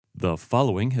The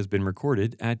following has been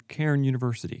recorded at Cairn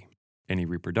University. Any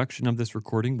reproduction of this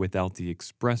recording without the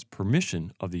express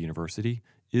permission of the university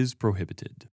is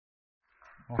prohibited.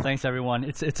 Well, thanks, everyone.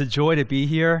 It's a joy to be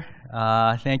here.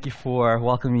 Thank you for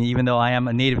welcoming me, even though I am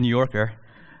a native New Yorker.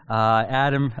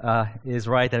 Adam is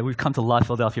right that we've come to love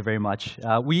Philadelphia very much.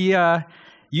 We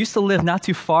used to live not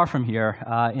too far from here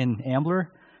in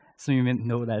Ambler. Some of you may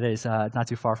know what that is, not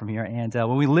too far from here. And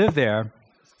when we lived there,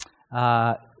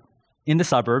 in the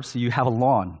suburbs, you have a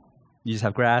lawn. You just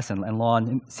have grass and lawn.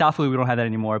 In South Philly, we don't have that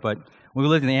anymore, but when we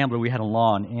lived in Ambler, we had a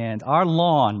lawn. And our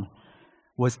lawn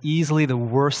was easily the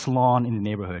worst lawn in the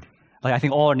neighborhood. Like, I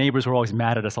think all our neighbors were always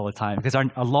mad at us all the time because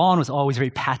our lawn was always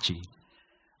very patchy.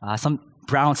 Some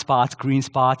brown spots, green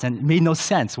spots, and it made no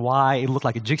sense why it looked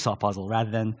like a jigsaw puzzle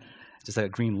rather than just a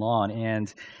green lawn.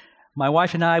 And my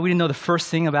wife and I, we didn't know the first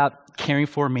thing about caring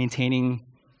for, maintaining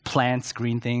plants,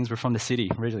 green things. We're from the city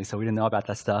originally, so we didn't know about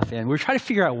that stuff. And we were trying to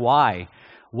figure out why.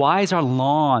 Why is our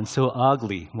lawn so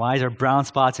ugly? Why is there brown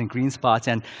spots and green spots?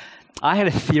 And I had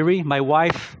a theory. My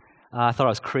wife thought I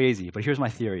was crazy, but here's my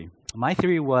theory. My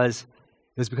theory was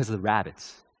it was because of the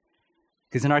rabbits.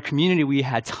 Because in our community, we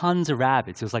had tons of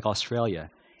rabbits. It was like Australia.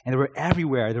 And they were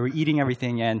everywhere. They were eating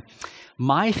everything. And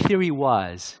my theory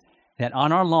was that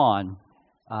on our lawn,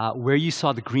 where you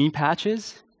saw the green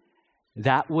patches,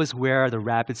 that was where the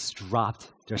rabbits dropped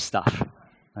their stuff.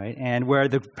 Right? And where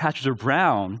the patches were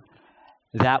brown,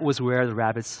 that was where the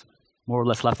rabbits more or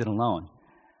less left it alone.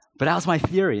 But that was my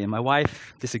theory, and my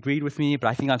wife disagreed with me, but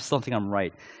I still think I'm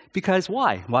right. Because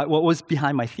why? What was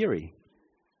behind my theory?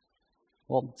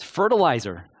 Well, it's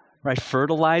fertilizer, right?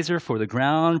 Fertilizer for the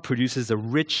ground produces the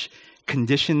rich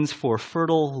conditions for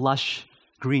fertile, lush,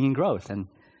 green growth. And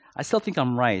I still think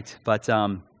I'm right, but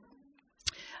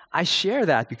I share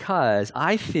that because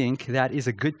I think that is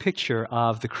a good picture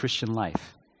of the Christian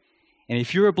life. And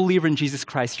if you're a believer in Jesus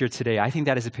Christ here today, I think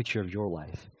that is a picture of your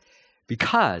life.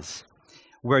 Because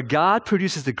where God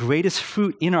produces the greatest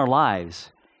fruit in our lives,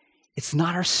 it's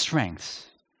not our strengths.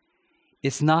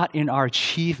 It's not in our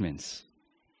achievements.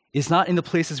 It's not in the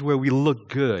places where we look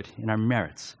good in our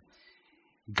merits.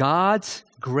 God's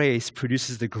grace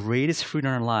produces the greatest fruit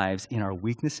in our lives in our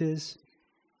weaknesses,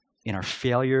 in our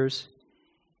failures,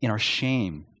 in our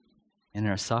shame, and in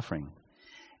our suffering.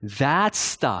 That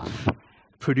stuff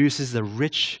produces the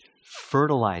rich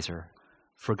fertilizer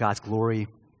for God's glory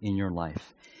in your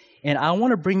life. And I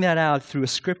want to bring that out through a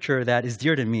scripture that is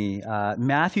dear to me,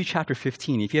 Matthew chapter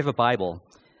 15. If you have a Bible,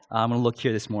 I'm going to look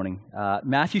here this morning.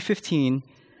 Matthew 15,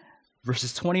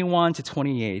 verses 21 to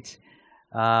 28,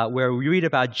 where we read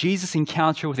about Jesus'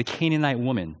 encounter with a Canaanite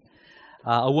woman,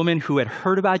 a woman who had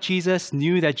heard about Jesus,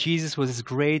 knew that Jesus was this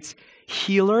great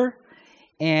healer,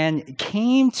 and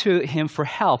came to him for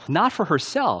help, not for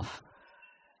herself,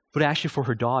 but actually for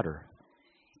her daughter.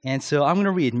 And so I'm going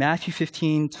to read Matthew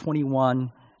 15,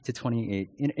 21 to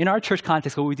 28. In our church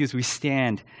context, what we do is we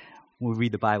stand when we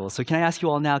read the Bible. So can I ask you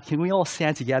all now, can we all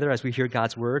stand together as we hear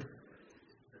God's word?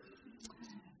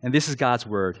 And this is God's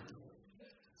word.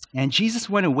 And Jesus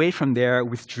went away from there,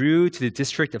 withdrew to the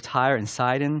district of Tyre and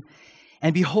Sidon.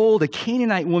 And behold, a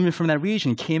Canaanite woman from that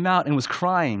region came out and was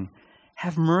crying,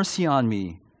 "Have mercy on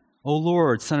me, O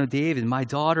Lord, Son of David. My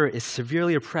daughter is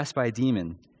severely oppressed by a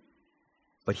demon."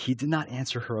 But he did not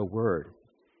answer her a word.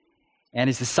 And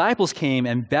his disciples came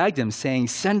and begged him, saying,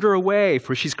 "Send her away,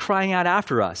 for she's crying out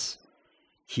after us."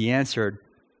 He answered,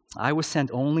 "I was sent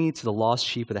only to the lost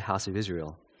sheep of the house of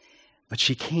Israel." But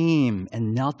she came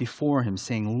and knelt before him,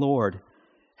 saying, "Lord,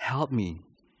 help me."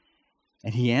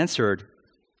 And he answered,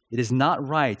 "It is not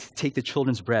right to take the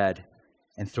children's bread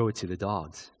and throw it to the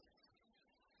dogs."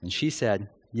 And she said,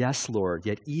 "Yes, Lord,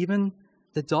 yet even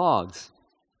the dogs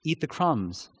eat the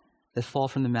crumbs that fall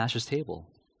from the master's table."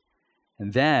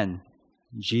 And then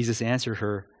Jesus answered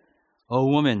her, "O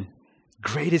woman,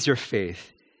 great is your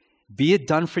faith. Be it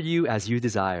done for you as you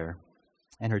desire."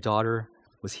 And her daughter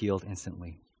was healed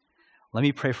instantly. Let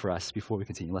me pray for us before we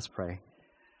continue. Let's pray.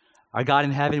 Our God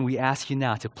in heaven, we ask you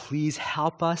now to please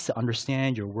help us to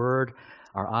understand your word.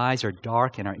 Our eyes are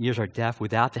dark and our ears are deaf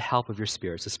without the help of your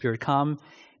Spirit. So Spirit, come,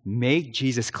 make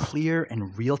Jesus clear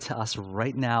and real to us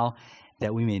right now,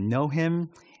 that we may know him,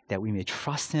 that we may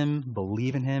trust him,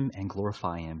 believe in him, and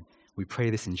glorify him. We pray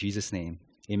this in Jesus' name.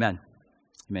 Amen.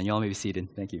 Amen. You all may be seated.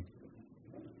 Thank you.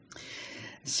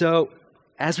 So,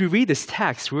 as we read this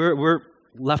text, we're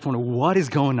left wondering, what is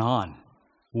going on?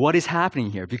 What is happening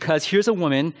here? Because here's a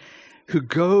woman who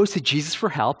goes to Jesus for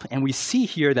help, and we see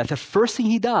here that the first thing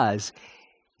he does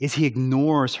is he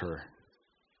ignores her.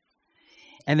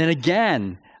 And then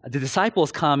again, the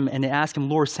disciples come and they ask him,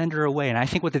 "Lord, send her away." And I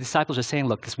think what the disciples are saying,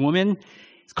 look, this woman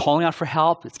It's calling out for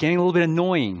help. It's getting a little bit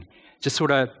annoying. Just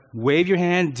sort of wave your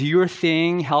hand, do your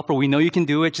thing, help her. We know you can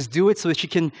do it. Just do it so that she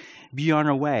can be on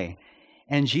her way.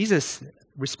 And Jesus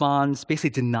responds, basically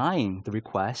denying the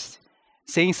request,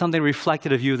 saying something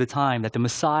reflected a view of the time, that the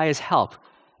Messiah's help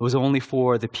was only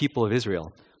for the people of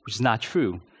Israel, which is not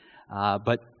true.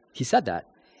 But he said that.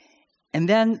 And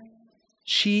then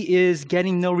she is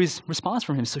getting no response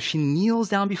from him, so she kneels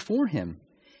down before him.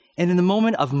 And in the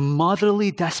moment of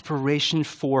motherly desperation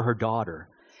for her daughter,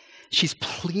 she's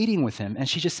pleading with him, and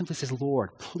she just simply says,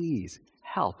 Lord, please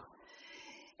help.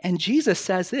 And Jesus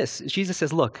says this. Jesus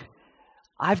says, look,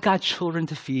 I've got children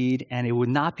to feed, and it would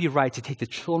not be right to take the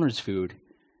children's food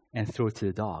and throw it to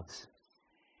the dogs.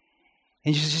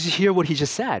 And you just hear what he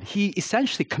just said. He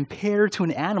essentially compared her to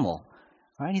an animal,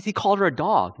 right? He called her a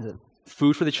dog.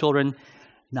 Food for the children,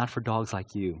 not for dogs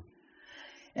like you.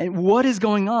 And what is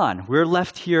going on? We're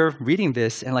left here reading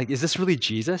this, and is this really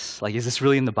Jesus? Is this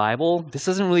really in the Bible? This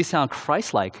doesn't really sound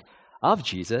Christ-like of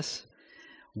Jesus.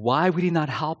 Why would he not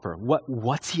help her?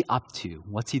 What's he up to?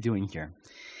 What's he doing here?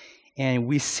 And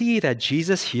we see that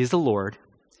Jesus, he is the Lord,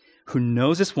 who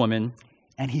knows this woman,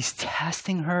 and he's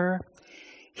testing her.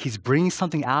 He's bringing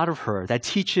something out of her that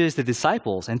teaches the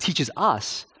disciples and teaches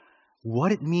us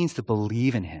what it means to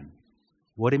believe in him,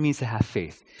 what it means to have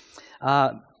faith.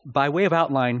 By way of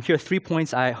outline, here are 3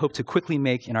 points I hope to quickly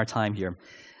make in our time here.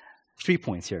 3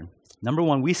 points here. Number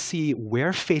 1, we see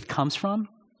where faith comes from.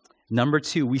 Number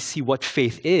 2, we see what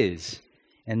faith is.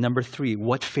 And number 3,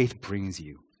 what faith brings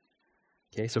you.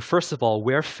 Okay, so first of all,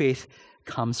 where faith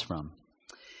comes from.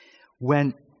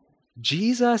 When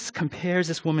Jesus compares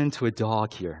this woman to a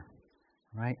dog here,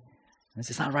 right?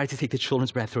 It's not right to take the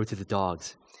children's bread and throw it to the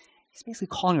dogs. He's basically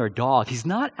calling her a dog. He's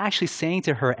not actually saying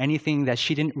to her anything that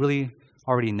she didn't really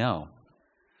already know.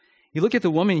 You look at the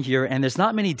woman here, and there's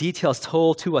not many details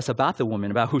told to us about the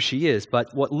woman, about who she is,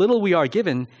 but what little we are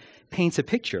given paints a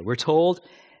picture. We're told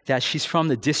that she's from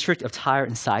the district of Tyre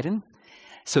and Sidon.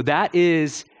 So that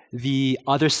is the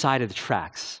other side of the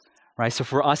tracks, right? So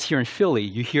for us here in Philly,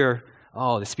 you hear,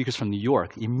 oh, the speaker's from New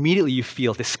York. Immediately you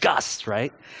feel disgust,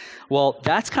 right? Well,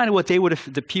 that's kind of what they would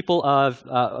have, the people of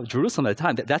Jerusalem at the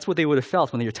time, that's what they would have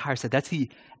felt when they hear Tyre. That's the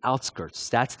outskirts.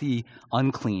 That's the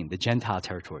unclean, the Gentile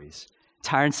territories.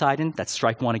 Tyre and Sidon, that's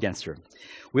strike one against her.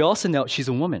 We also know she's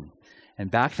a woman. And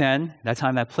back then, that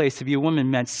time, that place, to be a woman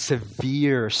meant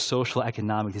severe social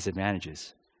economic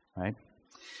disadvantages, right?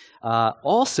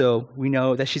 Also, we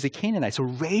know that she's a Canaanite. So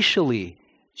racially,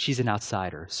 she's an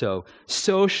outsider. So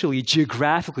socially,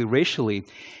 geographically, racially,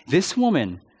 this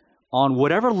woman, on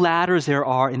whatever ladders there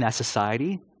are in that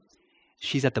society,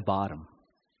 she's at the bottom.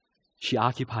 She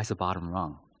occupies the bottom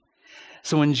rung.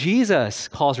 So when Jesus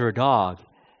calls her a dog,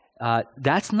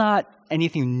 that's not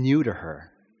anything new to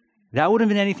her. That wouldn't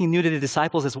have been anything new to the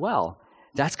disciples as well.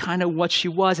 That's kind of what she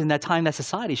was in that time, that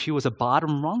society. She was a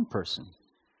bottom rung person.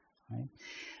 Right?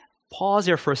 Pause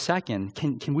there for a second.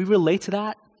 Can we relate to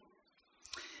that?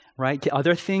 Right? Are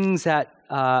there things that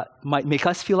might make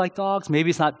us feel like dogs?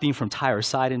 Maybe it's not being from Tyre or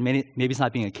Sidon. Maybe it's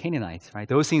not being a Canaanite. Right?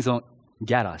 Those things don't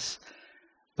get us.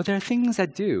 But there are things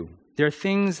that do. There are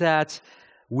things that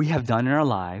we have done in our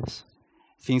lives,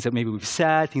 things that maybe we've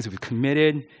said, things that we've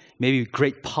committed, maybe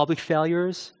great public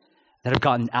failures that have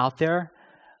gotten out there,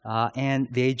 and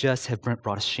they just have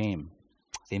brought us shame.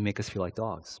 They make us feel like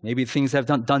dogs. Maybe things that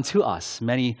have done to us,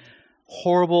 many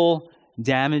horrible,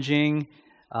 damaging,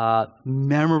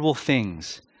 memorable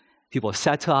things people have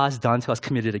said to us, done to us,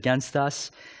 committed against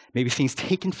us, maybe things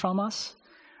taken from us,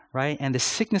 right? And the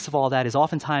sickness of all that is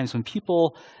oftentimes when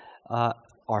people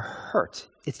are hurt,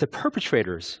 it's the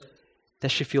perpetrators that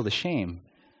should feel the shame.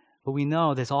 But we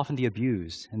know there's often the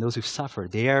abused, and those who've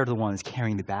suffered, they are the ones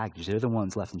carrying the baggage. They're the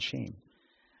ones left in shame.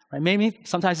 Right? Maybe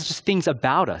sometimes it's just things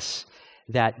about us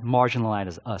that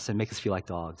marginalize us and make us feel like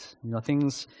dogs.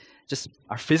 Things, just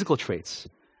our physical traits,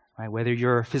 right? Whether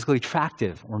you're physically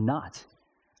attractive or not,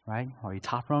 right? Are you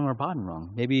top rung or bottom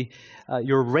rung? Maybe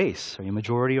your race, are you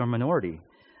majority or minority?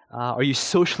 Are you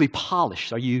socially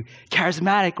polished? Are you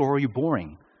charismatic or are you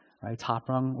boring? Right? Top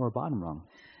rung or bottom rung?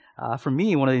 For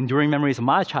me, one of the enduring memories of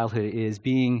my childhood is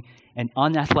being an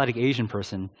unathletic Asian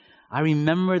person. I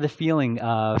remember the feeling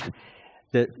of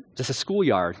just a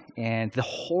schoolyard and the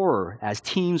horror as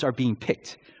teams are being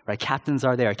picked. Right? Captains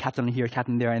are there, captain here,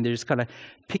 captain there, and they're just kind of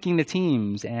picking the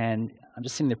teams. And I'm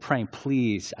just sitting there praying,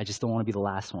 please, I just don't want to be the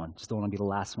last one. Just don't want to be the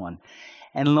last one.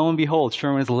 And lo and behold,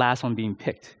 Sherwin is the last one being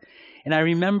picked. And I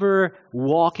remember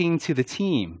walking to the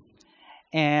team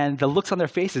and the looks on their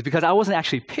faces, because I wasn't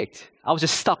actually picked. I was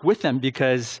just stuck with them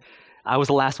because I was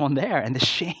the last one there. And the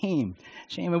shame.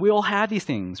 And we all have these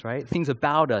things, right? Things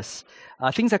about us,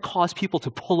 things that cause people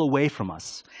to pull away from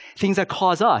us, things that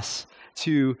cause us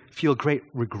to feel great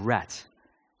regret,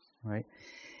 right?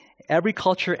 Every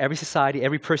culture, every society,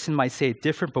 every person might say it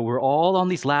different, but we're all on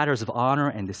these ladders of honor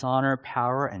and dishonor,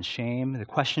 power and shame. The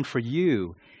question for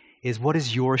you is, what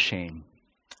is your shame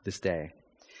this day?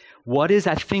 What is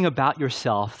that thing about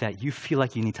yourself that you feel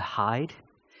like you need to hide?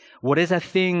 What is that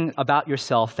thing about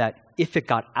yourself that if it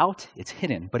got out, it's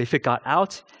hidden, but if it got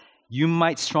out, you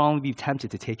might strongly be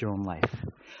tempted to take your own life?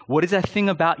 What is that thing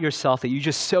about yourself that you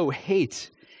just so hate,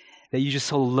 that you just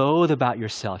so loathe about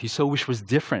yourself, you so wish was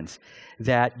different,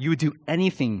 that you would do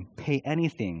anything, pay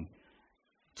anything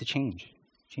to change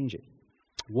it?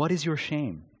 What is your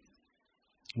shame?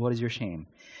 What is your shame?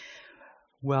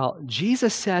 Well,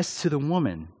 Jesus says to the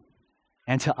woman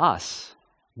and to us,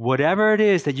 whatever it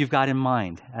is that you've got in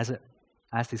mind as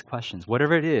I ask these questions,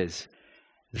 whatever it is,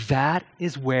 that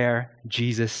is where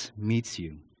Jesus meets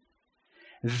you.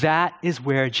 That is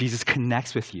where Jesus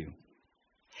connects with you.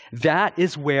 That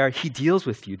is where he deals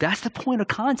with you. That's the point of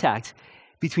contact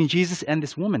between Jesus and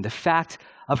this woman, the fact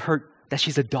of her, that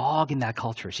she's a dog in that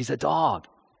culture. She's a dog.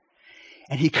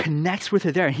 And he connects with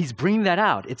her there, and he's bringing that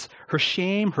out. It's her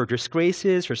shame, her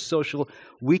disgraces, her social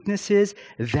weaknesses.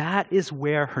 That is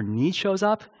where her need shows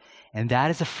up, and that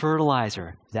is a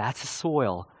fertilizer. That's the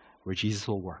soil where Jesus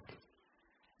will work.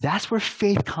 That's where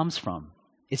faith comes from.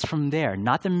 It's from there,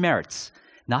 not the merits,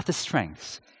 not the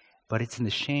strengths, but it's in the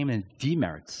shame and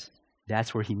demerits.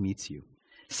 That's where he meets you.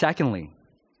 Secondly,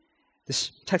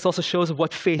 this text also shows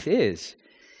what faith is.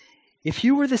 If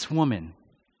you were this woman,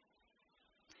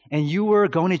 and you were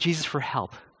going to Jesus for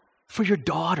help, for your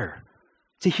daughter,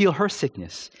 to heal her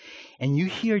sickness, and you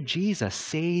hear Jesus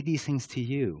say these things to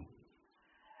you,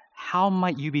 how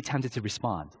might you be tempted to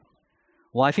respond?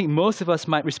 Well, I think most of us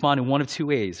might respond in one of two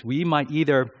ways. We might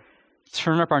either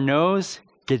turn up our nose,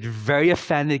 get very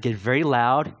offended, get very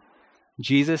loud.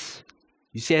 Jesus,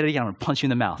 you say it again, I'm going to punch you in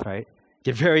the mouth, right?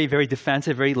 Get very, very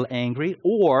defensive, very angry.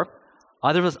 Or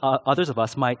others of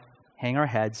us might hang our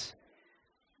heads,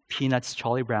 Peanuts,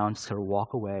 Charlie Brown, sort of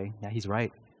walk away. Yeah, he's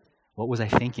right. What was I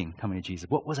thinking coming to Jesus?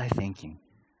 What was I thinking?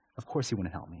 Of course he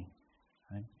wouldn't help me.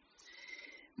 Right?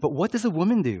 But what does the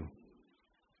woman do?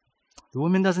 The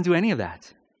woman doesn't do any of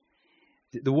that.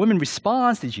 The woman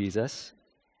responds to Jesus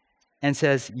and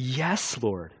says, "Yes,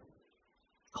 Lord."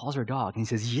 Calls her dog. And he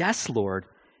says, "Yes, Lord,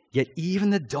 yet even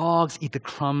the dogs eat the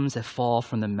crumbs that fall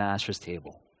from the master's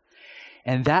table."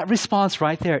 And that response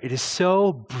right there, it is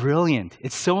so brilliant.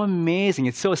 It's so amazing.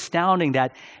 It's so astounding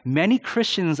that many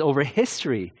Christians over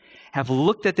history have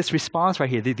looked at this response right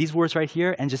here, these words right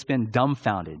here, and just been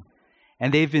dumbfounded.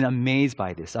 And they've been amazed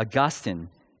by this. Augustine,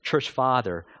 church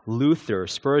father, Luther,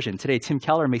 Spurgeon. Today, Tim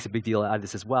Keller makes a big deal out of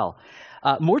this as well.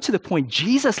 More to the point,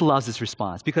 Jesus loves this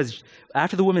response because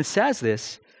after the woman says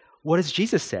this, what does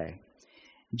Jesus say?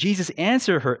 Jesus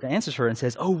answers her and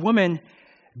says, "Oh, woman,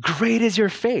 great is your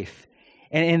faith."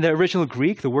 And in the original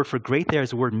Greek, the word for great there is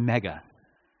the word mega.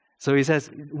 So he says,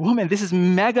 "Woman, this is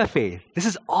mega faith. This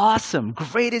is awesome.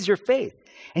 Great is your faith."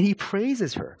 And he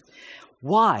praises her.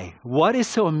 Why? What is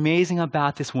so amazing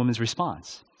about this woman's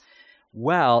response?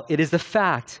 Well, it is the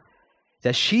fact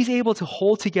that she's able to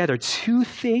hold together two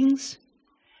things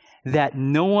that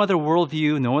no other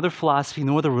worldview, no other philosophy,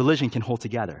 no other religion can hold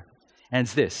together. And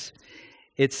it's this.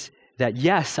 It's that,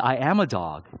 yes, I am a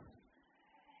dog,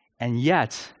 and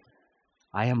yet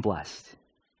I am blessed.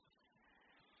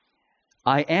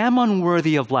 I am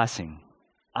unworthy of blessing.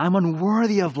 I'm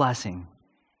unworthy of blessing.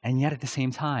 And yet at the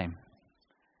same time,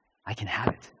 I can have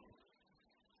it.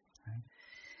 Right?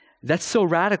 That's so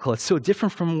radical. It's so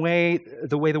different from the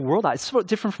way the world operates. It's so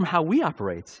different from how we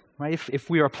operate. Right? If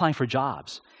we are applying for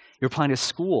jobs, you're applying to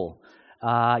school,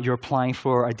 you're applying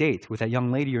for a date with that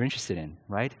young lady you're interested in,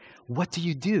 right? What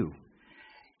do?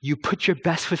 You put your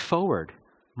best foot forward,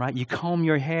 right? You comb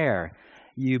your hair.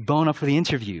 You bone up for the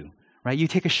interview, right? You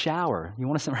take a shower. You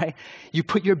want to, right? You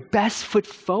put your best foot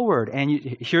forward, and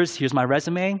here's my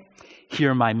resume.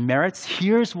 Here are my merits.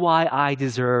 Here's why I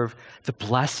deserve the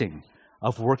blessing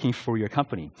of working for your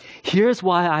company. Here's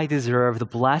why I deserve the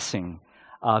blessing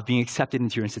of being accepted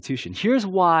into your institution. Here's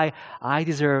why I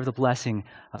deserve the blessing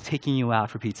of taking you out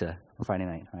for pizza on Friday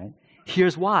night, right?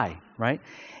 Here's why, right?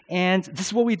 And this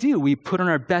is what we do. We put on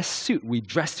our best suit. We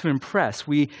dress to impress.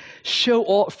 We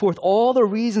show forth all the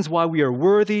reasons why we are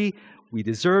worthy. We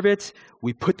deserve it.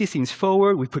 We put these things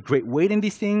forward. We put great weight in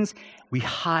these things. We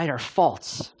hide our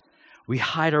faults. We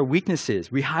hide our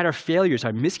weaknesses. We hide our failures,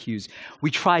 our miscues.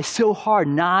 We try so hard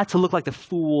not to look like the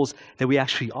fools that we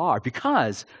actually are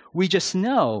because we just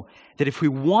know that if we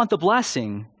want the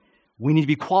blessing, we need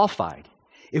to be qualified.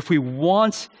 If we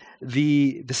want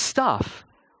the stuff,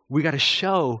 we got to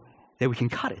show that we can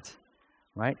cut it,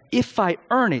 right? If I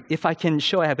earn it, if I can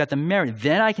show I have got the merit,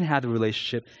 then I can have the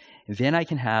relationship, then I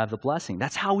can have the blessing.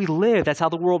 That's how we live. That's how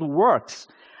the world works,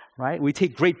 right? We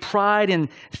take great pride in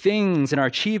things, in our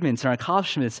achievements, in our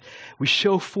accomplishments. We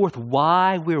show forth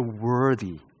why we're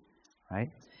worthy, right?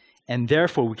 And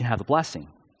therefore, we can have the blessing.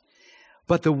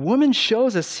 But the woman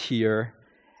shows us here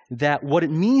that what it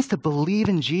means to believe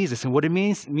in Jesus and what it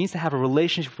means to have a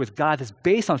relationship with God that's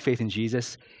based on faith in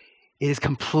Jesus, it is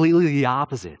completely the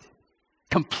opposite.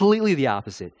 Completely the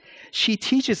opposite. She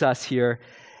teaches us here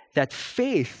that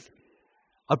faith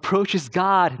approaches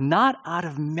God not out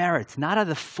of merit, not out of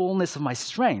the fullness of my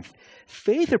strength.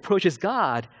 Faith approaches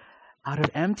God out of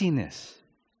emptiness.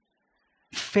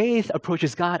 Faith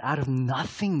approaches God out of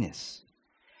nothingness.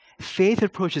 Faith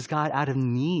approaches God out of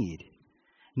need,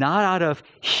 not out of,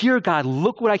 here, God,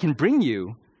 look what I can bring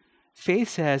you. Faith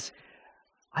says,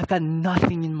 I've got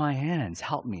nothing in my hands.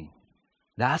 Help me.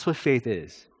 That's what faith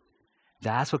is.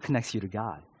 That's what connects you to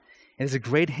God. And there's a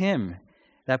great hymn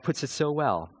that puts it so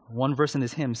well. One verse in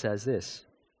this hymn says this,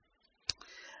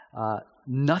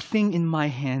 nothing in my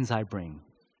hands I bring,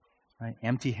 right?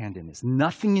 Empty-handedness.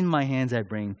 Nothing in my hands I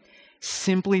bring,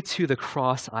 simply to the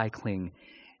cross I cling.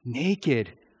 Naked,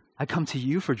 I come to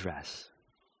you for dress.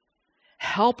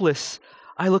 Helpless,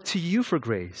 I look to you for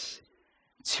grace.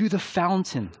 To the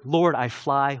fountain, Lord, I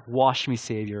fly, wash me,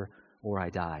 Savior, or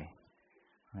I die.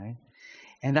 Right?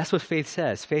 And that's what faith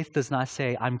says. Faith does not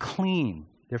say, I'm clean,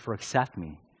 therefore accept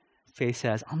me. Faith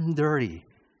says, I'm dirty,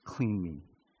 clean me.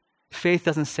 Faith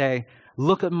doesn't say,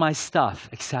 look at my stuff,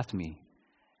 accept me.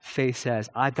 Faith says,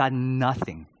 I've got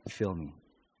nothing, fill me.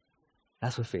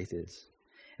 That's what faith is.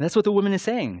 And that's what the woman is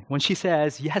saying. When she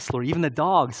says, yes, Lord, even the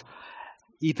dogs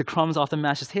eat the crumbs off the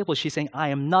master's table, she's saying, I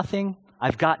am nothing,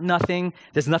 I've got nothing,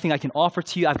 there's nothing I can offer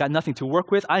to you, I've got nothing to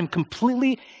work with, I'm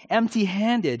completely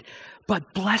empty-handed,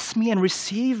 but bless me and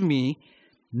receive me,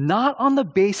 not on the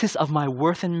basis of my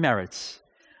worth and merits,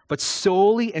 but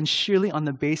solely and surely on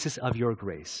the basis of your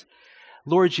grace.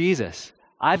 Lord Jesus,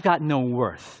 I've got no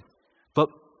worth, but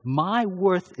my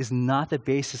worth is not the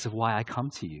basis of why I come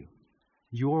to you.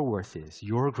 Your worth is,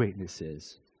 your greatness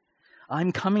is.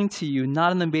 I'm coming to you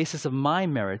not on the basis of my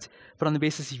merit, but on the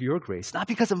basis of your grace. Not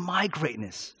because of my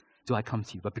greatness do I come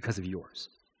to you, but because of yours.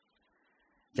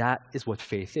 That is what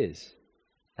faith is.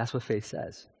 That's what faith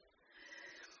says.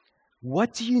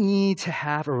 What do you need to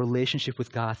have a relationship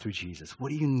with God through Jesus? What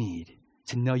do you need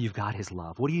to know you've got his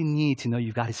love? What do you need to know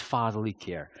you've got his fatherly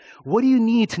care? What do you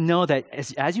need to know that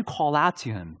as you call out to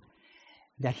him,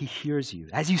 that he hears you?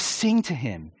 As you sing to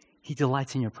him, he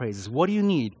delights in your praises. What do you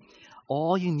need?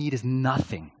 All you need is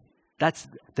nothing. That's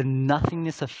the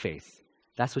nothingness of faith.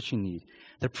 That's what you need.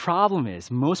 The problem is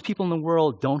most people in the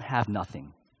world don't have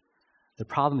nothing. The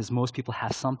problem is most people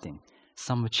have something,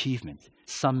 some achievement,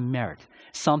 some merit,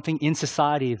 something in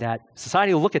society that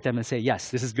society will look at them and say, yes,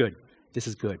 this is good. This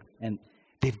is good. And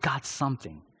they've got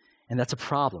something. And that's a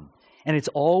problem. And it's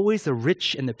always the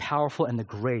rich and the powerful and the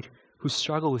great who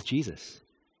struggle with Jesus.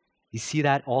 You see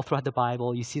that all throughout the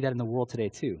Bible. You see that in the world today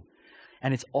too.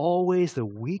 And it's always the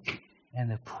weak and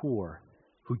the poor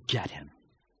who get him.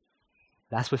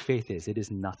 That's what faith is. It is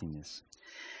nothingness.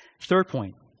 Third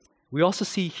point, we also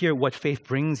see here what faith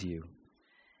brings you.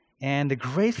 And the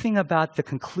great thing about the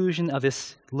conclusion of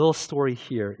this little story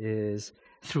here is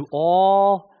through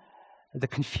all the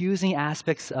confusing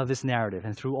aspects of this narrative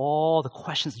and through all the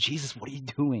questions, Jesus, what are you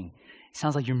doing? It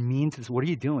sounds like you're mean to this. What are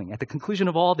you doing? At the conclusion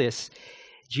of all this,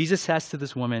 Jesus says to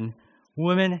this woman,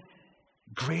 woman,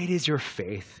 great is your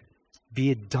faith.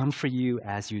 Be it done for you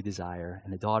as you desire.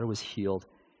 And the daughter was healed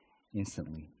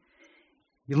instantly.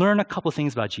 You learn a couple of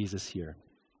things about Jesus here.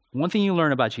 One thing you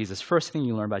learn about Jesus, first thing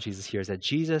you learn about Jesus here is that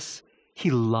Jesus,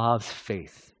 he loves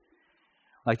faith.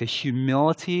 Like the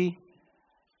humility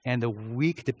and the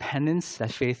weak dependence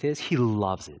that faith is, he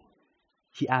loves it.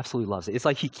 He absolutely loves it. It's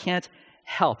like he can't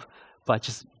help but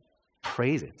just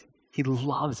praise it. He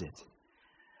loves it.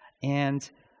 And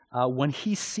when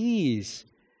he sees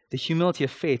the humility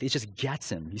of faith, it just gets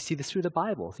him. You see this through the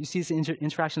Bible. You see this in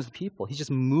interactions with people. He's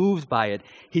just moved by it.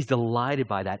 He's delighted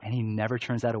by that, and he never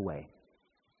turns that away.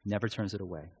 Never turns it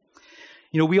away.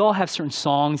 You know, we all have certain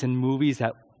songs and movies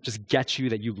that just get you,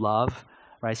 that you love,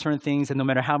 right? Certain things that no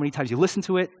matter how many times you listen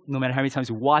to it, no matter how many times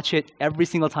you watch it, every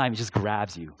single time it just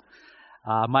grabs you.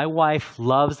 My wife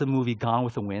loves the movie Gone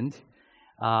with the Wind,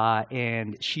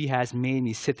 and she has made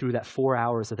me sit through that 4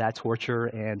 hours of that torture.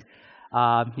 And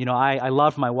I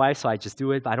love my wife, so I just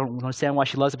do it. But I don't understand why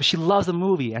she loves it, but she loves the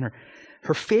movie. And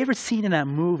her favorite scene in that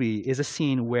movie is a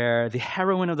scene where the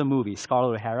heroine of the movie,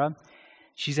 Scarlett O'Hara,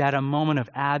 She's at a moment of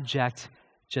abject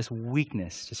just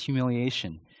weakness, just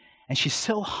humiliation. And she's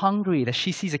so hungry that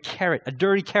she sees a carrot, a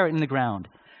dirty carrot in the ground.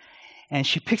 And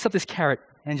she picks up this carrot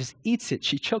and just eats it.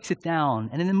 She chokes it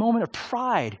down. And in a moment of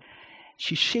pride,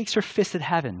 she shakes her fist at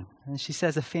heaven. And she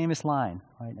says a famous line,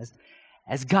 right?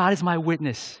 As God is my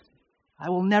witness,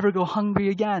 I will never go hungry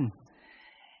again.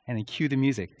 And then cue the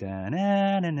music.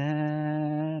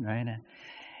 Da-na-na-na, right?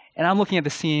 And I'm looking at the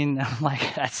scene, and I'm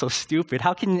like, that's so stupid.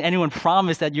 How can anyone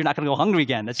promise that you're not going to go hungry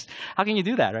again? How can you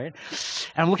do that, right?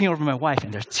 And I'm looking over at my wife,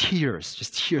 and there's tears,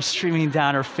 just tears streaming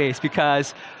down her face,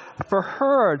 because for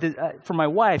her, for my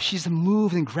wife, she's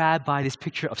moved and grabbed by this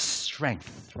picture of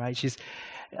strength, right? She's,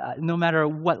 no matter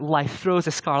what life throws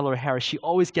at Scarlett O'Hara, she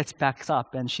always gets back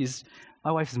up, and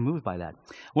my wife is moved by that.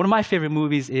 One of my favorite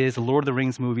movies is the Lord of the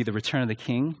Rings movie, The Return of the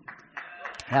King.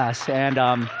 Yes,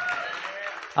 and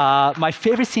my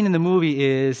favorite scene in the movie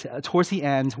is towards the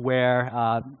end where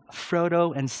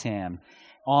Frodo and Sam,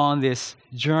 on this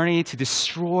journey to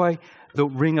destroy the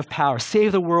Ring of Power,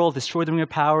 save the world, destroy the Ring of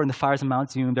Power in the fires of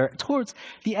Mount Doom. They're towards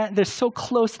the end. They're so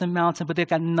close to the mountain, but they've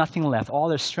got nothing left. All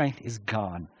their strength is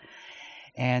gone.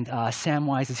 And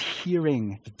Samwise is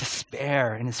hearing the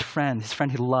despair in his friend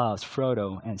he loves,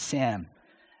 Frodo, and Sam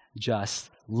just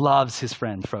loves his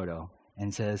friend Frodo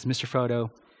and says, Mr.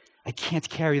 Frodo, I can't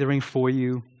carry the ring for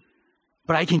you,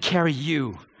 but I can carry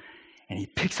you. And he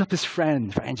picks up his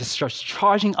friend and just starts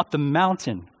charging up the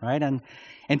mountain, right?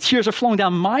 And tears are flowing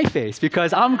down my face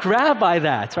because I'm grabbed by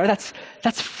that, right?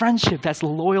 That's friendship, that's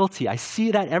loyalty. I see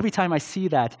that every time I see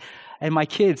that. And my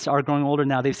kids are growing older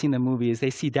now. They've seen the movies.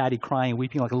 They see Daddy crying,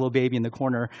 weeping like a little baby in the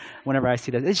corner whenever I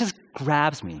see that. It just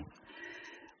grabs me.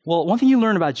 Well, one thing you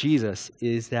learn about Jesus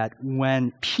is that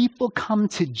when people come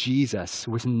to Jesus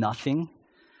with nothing,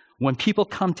 when people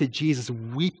come to Jesus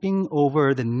weeping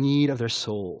over the need of their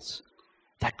souls,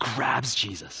 that grabs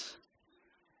Jesus.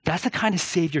 That's the kind of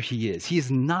Savior he is. He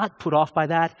is not put off by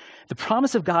that. The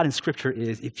promise of God in Scripture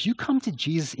is if you come to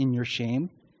Jesus in your shame,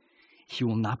 he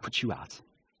will not put you out.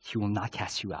 He will not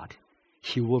cast you out.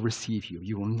 He will receive you.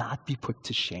 You will not be put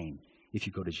to shame if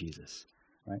you go to Jesus.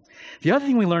 Right? The other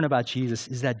thing we learn about Jesus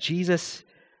is that Jesus,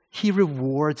 he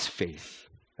rewards faith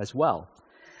as well.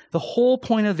 The whole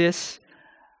point of this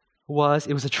was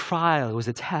it was a trial, it was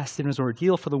a test, it was an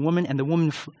ordeal for the woman, and the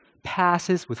woman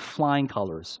passes with flying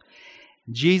colors.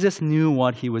 Jesus knew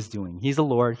what he was doing. He's the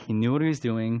Lord. He knew what he was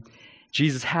doing.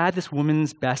 Jesus had this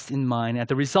woman's best in mind. And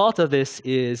the result of this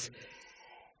is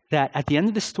that at the end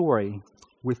of the story,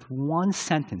 with one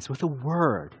sentence, with a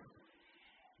word,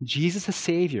 Jesus, the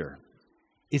Savior,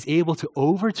 is able to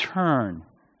overturn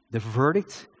the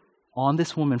verdict on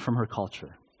this woman from her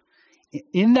culture.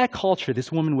 In that culture,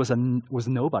 this woman was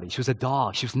nobody. She was a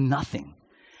dog. She was nothing.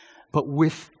 But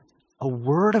with a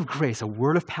word of grace, a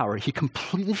word of power, he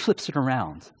completely flips it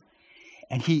around.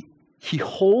 And he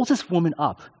holds this woman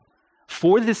up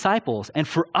for the disciples and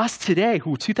for us today,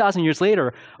 who 2,000 years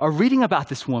later are reading about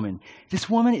this woman. This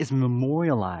woman is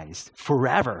memorialized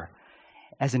forever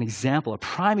as an example, a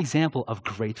prime example of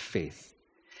great faith.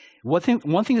 One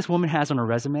thing this woman has on her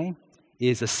resume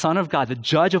is the Son of God, the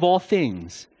judge of all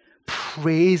things,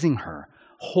 praising her,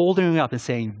 holding her up and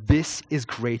saying, this is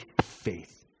great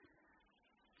faith.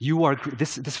 You are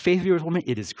this faith of yours, woman,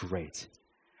 it is great.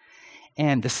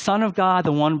 And the Son of God,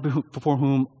 the one before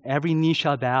whom every knee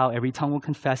shall bow, every tongue will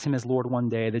confess him as Lord one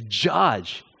day, the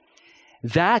judge,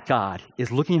 that God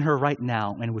is looking at her right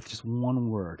now and with just one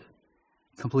word,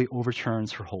 completely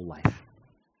overturns her whole life.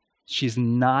 She's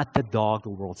not the dog the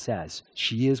world says.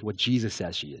 She is what Jesus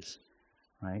says she is,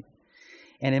 right?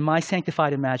 And in my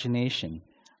sanctified imagination,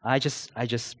 I just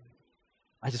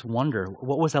wonder,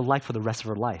 what was that like for the rest of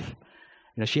her life?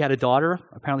 You know, she had a daughter,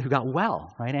 apparently, who got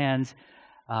well, right? And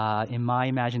in my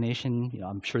imagination,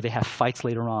 I'm sure they have fights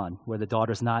later on where the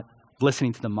daughter's not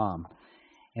listening to the mom.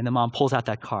 And the mom pulls out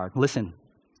that card. Listen,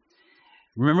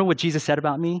 remember what Jesus said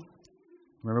about me?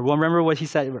 Remember what he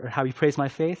said, how he praised my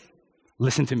faith?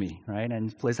 Listen to me, right?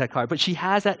 And plays that card. But she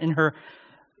has that in her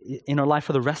life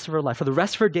for the rest of her life, for the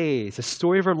rest of her days, the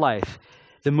story of her life.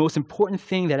 The most important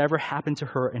thing that ever happened to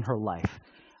her in her life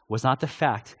was not the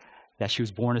fact that she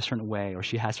was born a certain way, or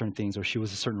she had certain things, or she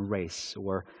was a certain race,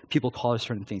 or people call her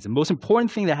certain things. The most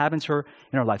important thing that happened to her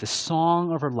in her life, the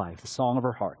song of her life, the song of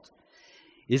her heart,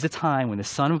 is the time when the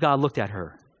Son of God looked at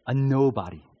her, a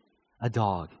nobody, a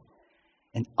dog,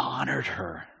 and honored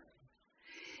her,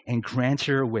 and granted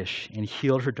her a wish, and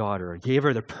healed her daughter, gave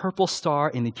her the purple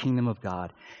star in the kingdom of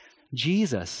God.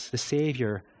 Jesus, the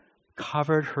Savior,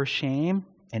 covered her shame,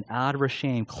 and out of her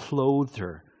shame clothed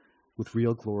her with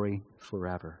real glory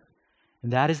forever.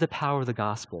 And that is the power of the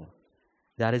gospel.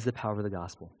 That is the power of the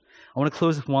gospel. I want to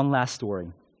close with one last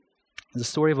story. It's a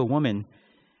story of a woman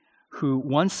who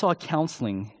once sought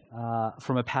counseling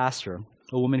from a pastor,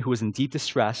 a woman who was in deep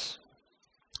distress,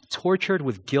 tortured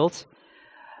with guilt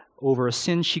over a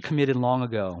sin she committed long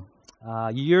ago.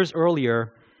 Years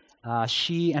earlier,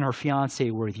 she and her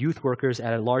fiancé were youth workers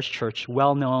at a large church,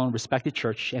 well-known, respected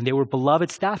church, and they were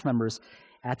beloved staff members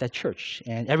at that church.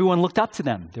 And everyone looked up to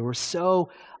them. They were so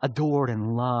adored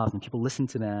and loved, and people listened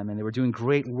to them, and they were doing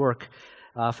great work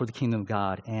for the kingdom of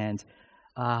God.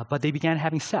 But they began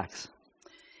having sex.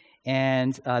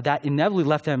 And that inevitably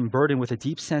left them burdened with a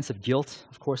deep sense of guilt,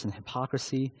 of course, and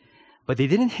hypocrisy. But they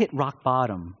didn't hit rock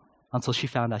bottom until she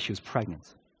found out she was pregnant.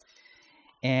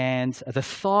 And the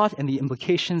thought and the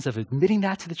implications of admitting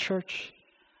that to the church,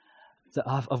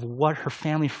 of what her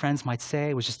family and friends might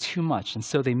say, was just too much. And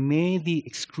so they made the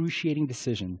excruciating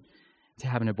decision to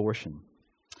have an abortion.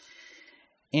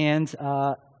 And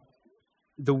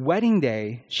the wedding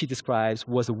day, she describes,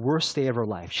 was the worst day of her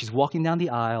life. She's walking down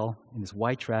the aisle in this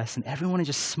white dress, and everyone is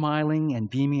just smiling and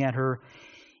beaming at her.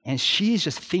 And she's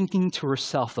just thinking to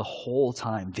herself the whole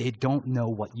time, they don't know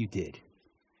what you did.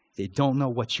 They don't know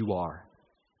what you are.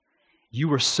 You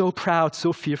were so proud,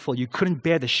 so fearful, you couldn't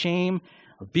bear the shame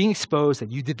of being exposed that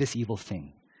you did this evil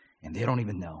thing. And they don't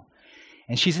even know.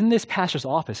 And she's in this pastor's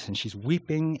office, and she's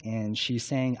weeping, and she's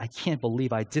saying, I can't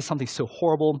believe I did something so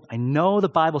horrible. I know the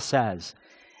Bible says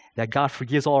that God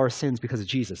forgives all our sins because of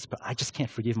Jesus, but I just can't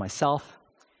forgive myself.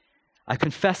 I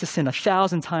confess the sin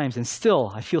 1,000 times, and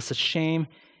still I feel such shame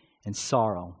and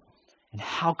sorrow. And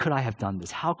how could I have done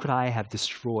this? How could I have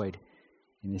destroyed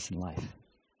innocent life?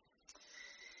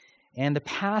 And the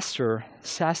pastor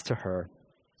says to her,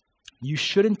 you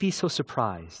shouldn't be so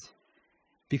surprised,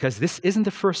 because this isn't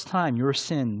the first time your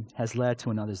sin has led to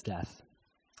another's death.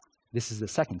 This is the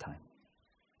second time.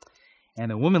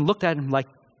 And the woman looked at him like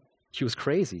she was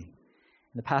crazy.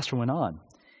 And the pastor went on,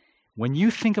 when you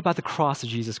think about the cross of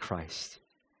Jesus Christ,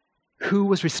 who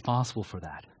was responsible for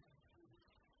that?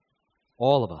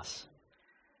 All of us.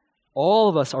 All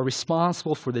of us are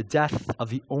responsible for the death of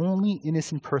the only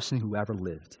innocent person who ever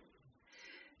lived.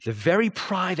 The very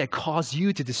pride that caused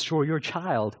you to destroy your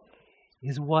child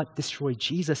is what destroyed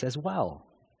Jesus as well.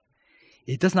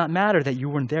 It does not matter that you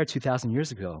weren't there 2,000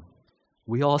 years ago.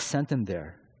 We all sent him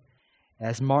there.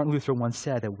 As Martin Luther once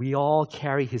said, that we all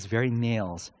carry his very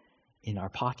nails in our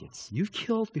pockets. You've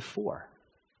killed before.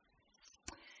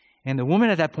 And the woman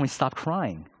at that point stopped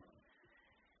crying.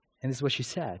 And this is what she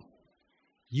said.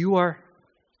 You are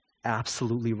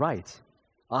absolutely right.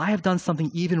 I have done something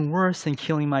even worse than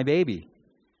killing my baby.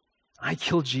 I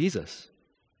killed Jesus.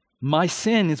 My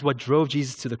sin is what drove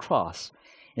Jesus to the cross.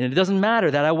 And it doesn't matter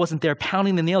that I wasn't there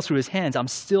pounding the nails through his hands. I'm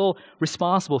still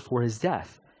responsible for his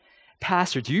death.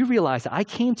 Pastor, do you realize that I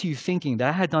came to you thinking that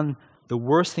I had done the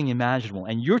worst thing imaginable,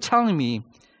 and you're telling me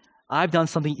I've done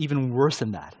something even worse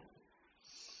than that?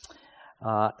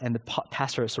 And the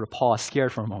pastor sort of paused,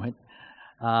 scared for a moment.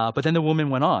 But then the woman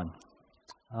went on.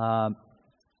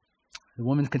 The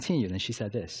woman continued, and she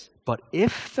said this, but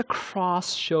if the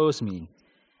cross shows me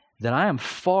that I am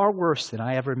far worse than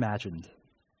I ever imagined,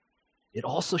 it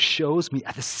also shows me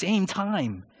at the same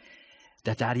time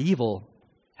that that evil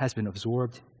has been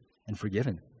absorbed and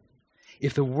forgiven.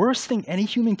 If the worst thing any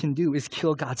human can do is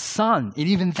kill God's Son, and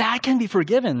even that can be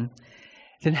forgiven,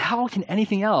 then how can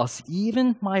anything else,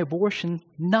 even my abortion,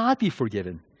 not be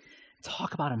forgiven?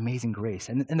 Talk about amazing grace.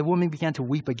 And the woman began to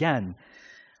weep again,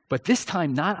 but this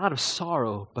time not out of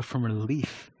sorrow, but from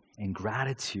relief and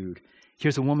gratitude.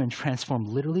 Here's a woman transformed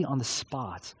literally on the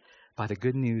spot by the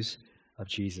good news of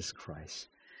Jesus Christ.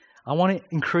 I want to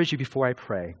encourage you before I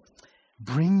pray,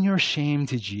 bring your shame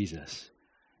to Jesus.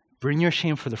 Bring your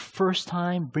shame for the first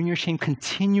time. Bring your shame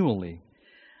continually.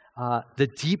 The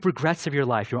deep regrets of your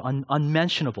life, your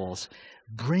unmentionables,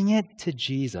 bring it to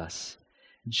Jesus.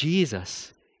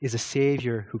 Jesus is a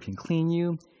Savior who can clean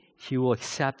you. He will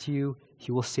accept you.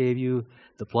 He will save you.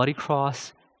 The bloody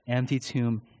cross, empty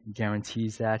tomb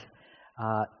guarantees that.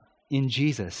 In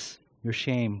Jesus, your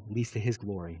shame leads to his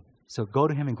glory. So go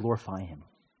to him and glorify him.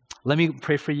 Let me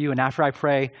pray for you, and after I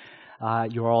pray,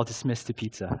 you're all dismissed to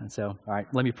pizza. And so, all right,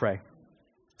 let me pray.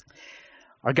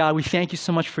 Our God, we thank you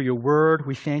so much for your word.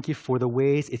 We thank you for the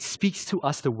ways it speaks to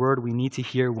us the word we need to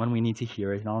hear when we need to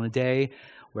hear it. And on a day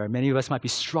where many of us might be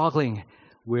struggling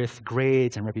with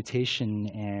grades and reputation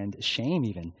and shame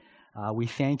even, we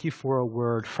thank you for a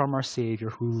word from our Savior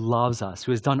who loves us,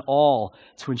 who has done all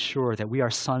to ensure that we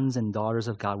are sons and daughters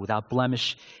of God without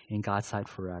blemish in God's sight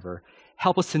forever.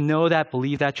 Help us to know that,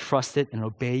 believe that, trust it, and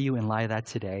obey you in light of that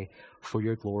today for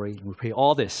your glory. And we pray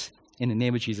all this in the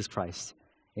name of Jesus Christ.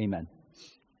 Amen.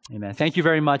 Amen. Thank you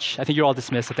very much. I think you're all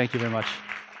dismissed, so thank you very much.